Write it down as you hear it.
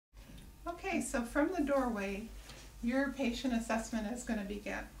Okay, so from the doorway, your patient assessment is going to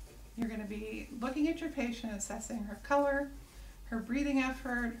begin. You're going to be looking at your patient, assessing her color, her breathing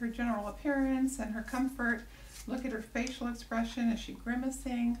effort, her general appearance, and her comfort. Look at her facial expression. Is she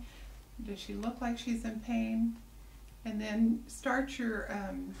grimacing? Does she look like she's in pain? And then start your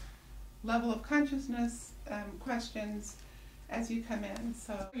level of consciousness questions as you come in.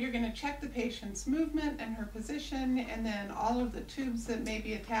 So you're going to check the patient's movement and her position, and then all of the tubes that may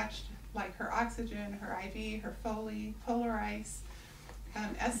be attached, like her oxygen, her IV, her Foley, polar ice,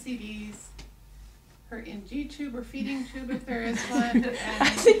 SCDs, her NG tube or feeding tube if there is one. I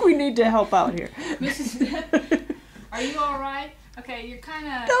think we need to help out here. Mrs. Smith, are you all right? Okay, you're kind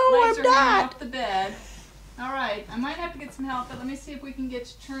of No, legs I'm are hanging not. off the bed. All right, I might have to get some help, but let me see if we can get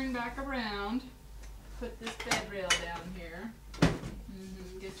you turned back around. Put this bed rail down here.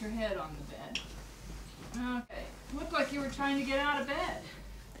 Get your head on the bed. Okay, looked like you were trying to get out of bed.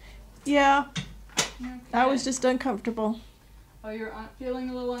 Yeah, Okay. I was just uncomfortable. Oh, you're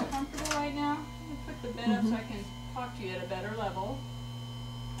feeling a little uncomfortable right now? Let me put the bed up so I can talk to you at a better level.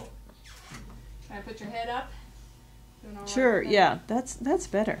 Can I put your head up? Doing all right Sure, with that? yeah, that's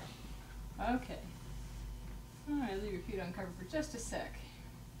better. Okay. All right, leave your feet uncovered for just a sec.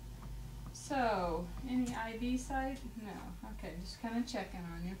 So, any IV site? No. Okay, just kind of checking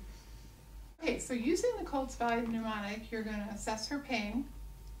on you. Okay, so using the Colts-Valley mnemonic, you're going to assess her pain.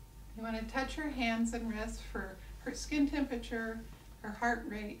 You want to touch her hands and wrists for her skin temperature, her heart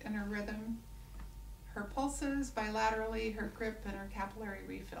rate, and her rhythm, her pulses bilaterally, her grip, and her capillary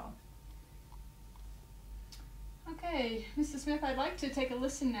refill. Okay, Mrs. Smith, I'd like to take a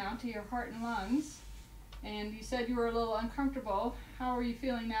listen now to your heart and lungs. And you said you were a little uncomfortable. How are you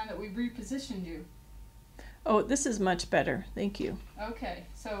feeling now that we've repositioned you? Oh, this is much better. Thank you. Okay,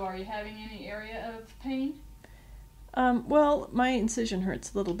 so are you having any area of pain? Well, my incision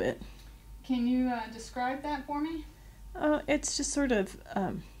hurts a little bit. Can you describe that for me? It's just sort of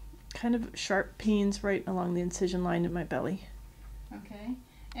kind of sharp pains right along the incision line in my belly. Okay,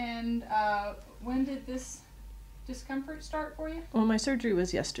 and when did this discomfort start for you? Well, my surgery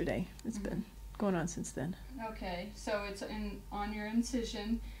was yesterday. It's been going on since then. Okay, so it's on your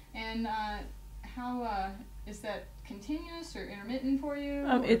incision, and how is that continuous or intermittent for you?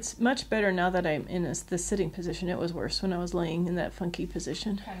 It's much better now that I'm in the sitting position. It was worse when I was laying in that funky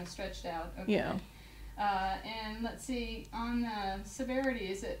position. Kind of stretched out. Okay. Yeah. And let's see, on severity,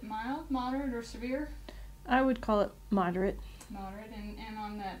 is it mild, moderate, or severe? I would call it moderate. Moderate, and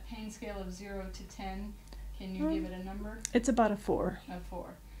on that pain scale of 0 to 10, can you give it a number? It's about a 4. A 4.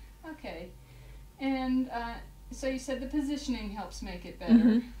 Okay. And so you said the positioning helps make it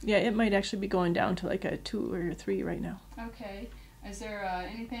better. Yeah, it might actually be going down to like a 2 or a 3 right now. Okay. Is there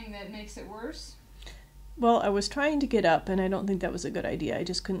anything that makes it worse? Well, I was trying to get up, and I don't think that was a good idea. I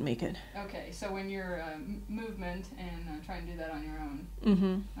just couldn't make it. Okay, so when you're movement and trying to do that on your own.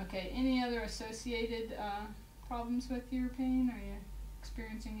 Mm-hmm. Okay, any other associated problems with your pain? Are you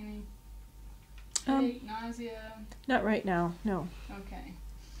experiencing any headache, nausea? Not right now, no. Okay.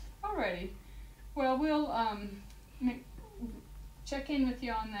 Alrighty. Well, we'll check in with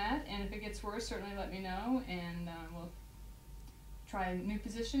you on that, and if it gets worse, certainly let me know, and we'll try new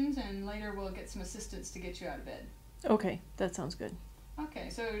positions, and later we'll get some assistance to get you out of bed. Okay, that sounds good. Okay,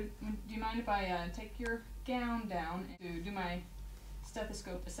 so do you mind if I take your gown down to do my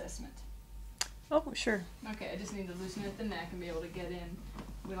stethoscope assessment? Oh, sure. Okay, I just need to loosen at the neck and be able to get in.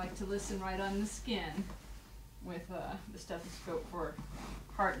 We like to listen right on the skin with the stethoscope for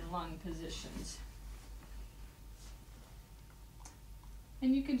heart and lung positions.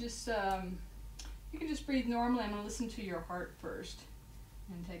 And you can just breathe normally. I'm going to listen to your heart first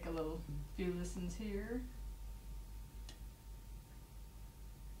and take a few listens here.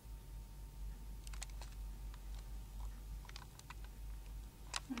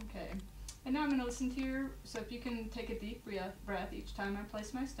 Okay. And now I'm going to listen to your, so if you can take a deep breath each time I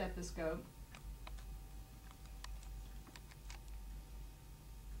place my stethoscope.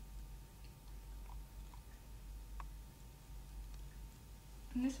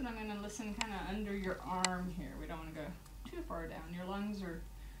 And this one I'm going to listen kind of under your arm here. We don't want to go too far down. Your lungs are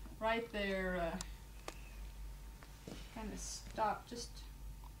right there, kind of stop just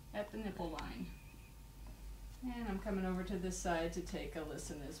at the nipple line. And I'm coming over to this side to take a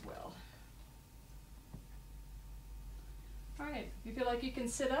listen as well. Alright, you feel like you can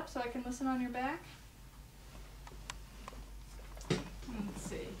sit up so I can listen on your back? Let's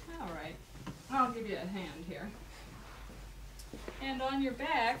see. Alright, I'll give you a hand here. And on your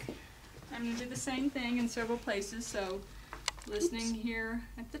back, I'm going to do the same thing in several places. So listening here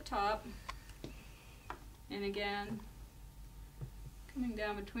at the top, and again Coming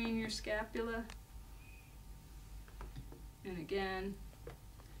down between your scapula. And again,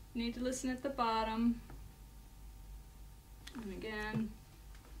 you need to listen at the bottom. And again.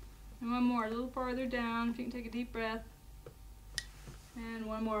 And one more, a little farther down, if you can take a deep breath. And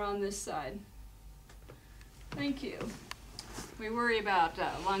one more on this side. Thank you. We worry about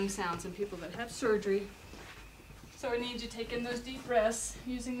lung sounds in people that have surgery. So we need you to take in those deep breaths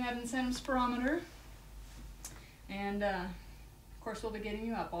using that incentive spirometer. And of course we'll be getting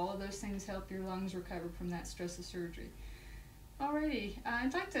you up. All of those things help your lungs recover from that stress of surgery. Alrighty,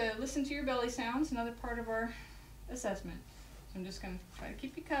 I'd like to listen to your belly sounds, another part of our assessment. So I'm just going to try to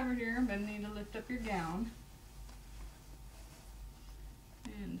keep you covered here. I'm going to need to lift up your gown.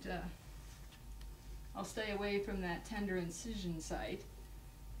 And I'll stay away from that tender incision site.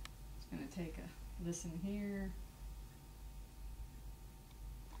 Just going to take a listen here.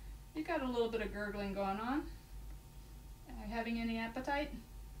 You got a little bit of gurgling going on. Having any appetite?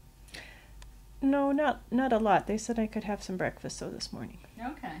 No, not a lot. They said I could have some breakfast so this morning.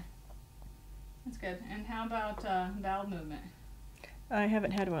 Okay. That's good. And how about bowel movement? I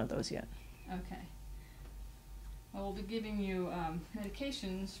haven't had one of those yet. Okay. Well, we'll be giving you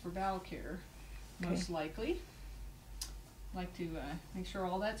medications for bowel care, most likely. Like to make sure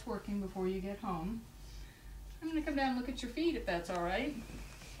all that's working before you get home. I'm going to come down and look at your feet if that's all right.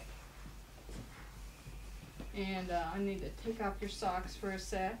 And I need to take off your socks for a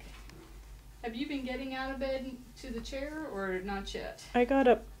sec. Have you been getting out of bed to the chair or not yet? I got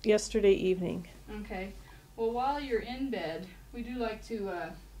up yesterday evening. Okay. Well, while you're in bed, we do like to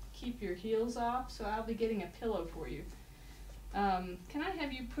keep your heels off, so I'll be getting a pillow for you. Can I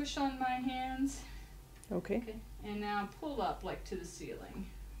have you push on my hands? Okay. Okay. And now pull up like to the ceiling.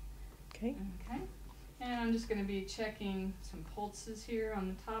 Okay. Okay. And I'm just going to be checking some pulses here on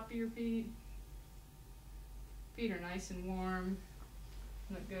the top of your feet. Feet are nice and warm.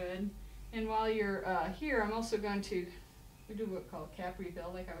 Look good. And while you're here, I'm also going to do what's called calf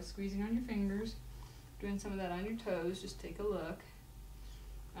refill, like I was squeezing on your fingers, doing some of that on your toes. Just take a look.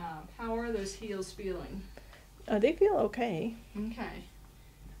 How are those heels feeling? They feel okay. Okay.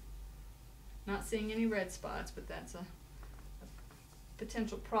 Not seeing any red spots, but that's a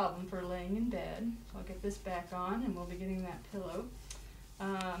potential problem for laying in bed. So I'll get this back on and we'll be getting that pillow.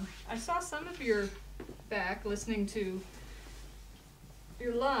 I saw some of your back listening to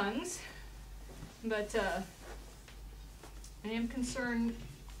your lungs, but I am concerned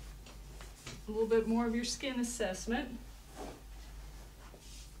a little bit more of your skin assessment.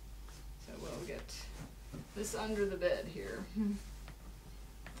 So we'll get this under the bed here.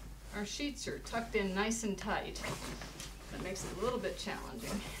 Our sheets are tucked in nice and tight. That makes it a little bit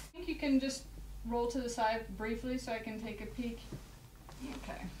challenging. I think you can just roll to the side briefly so I can take a peek.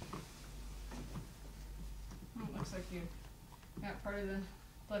 Okay. Oh, it looks like you got part of the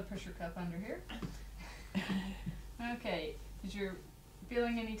blood pressure cuff under here. Okay. Is your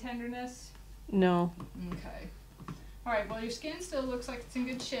feeling any tenderness? No. Okay. All right. Well, your skin still looks like it's in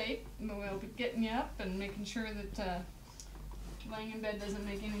good shape. But we'll be getting you up and making sure that laying in bed doesn't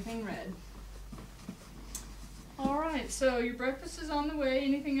make anything red. All right. So your breakfast is on the way.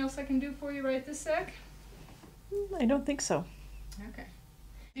 Anything else I can do for you right this sec? I don't think so. Okay.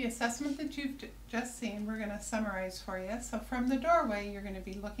 The assessment that you've just seen, we're going to summarize for you. So from the doorway, you're going to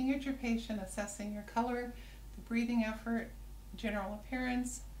be looking at your patient, assessing your color, the breathing effort, general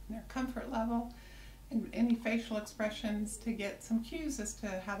appearance, their comfort level, and any facial expressions to get some cues as to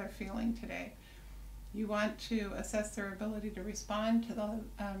how they're feeling today. You want to assess their ability to respond to the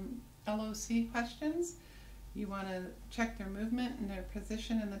LOC questions. You want to check their movement and their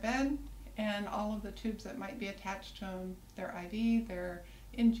position in the bed and all of the tubes that might be attached to them, their IV, their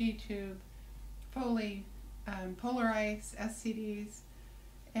NG tube, Foley, Polar Ice, SCDs,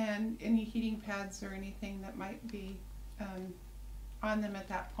 and any heating pads or anything that might be on them at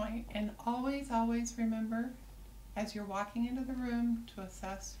that point. And always, always remember, as you're walking into the room, to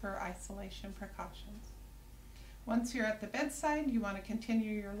assess for isolation precautions. Once you're at the bedside, you want to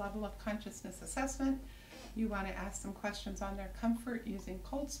continue your level of consciousness assessment. You want to ask them questions on their comfort using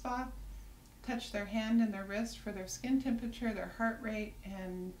cold spa. Touch their hand and their wrist for their skin temperature, their heart rate,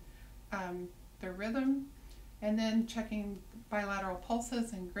 and their rhythm, and then checking bilateral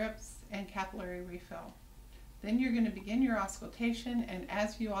pulses and grips and capillary refill. Then you're going to begin your auscultation, and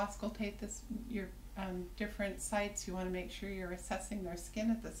as you auscultate your different sites, you want to make sure you're assessing their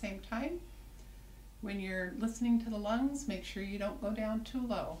skin at the same time. When you're listening to the lungs, make sure you don't go down too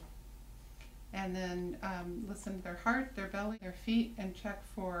low. And then listen to their heart, their belly, their feet, and check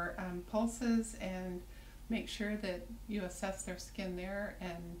for pulses, and make sure that you assess their skin there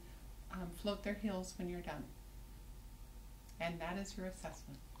and float their heels when you're done. And that is your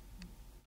assessment.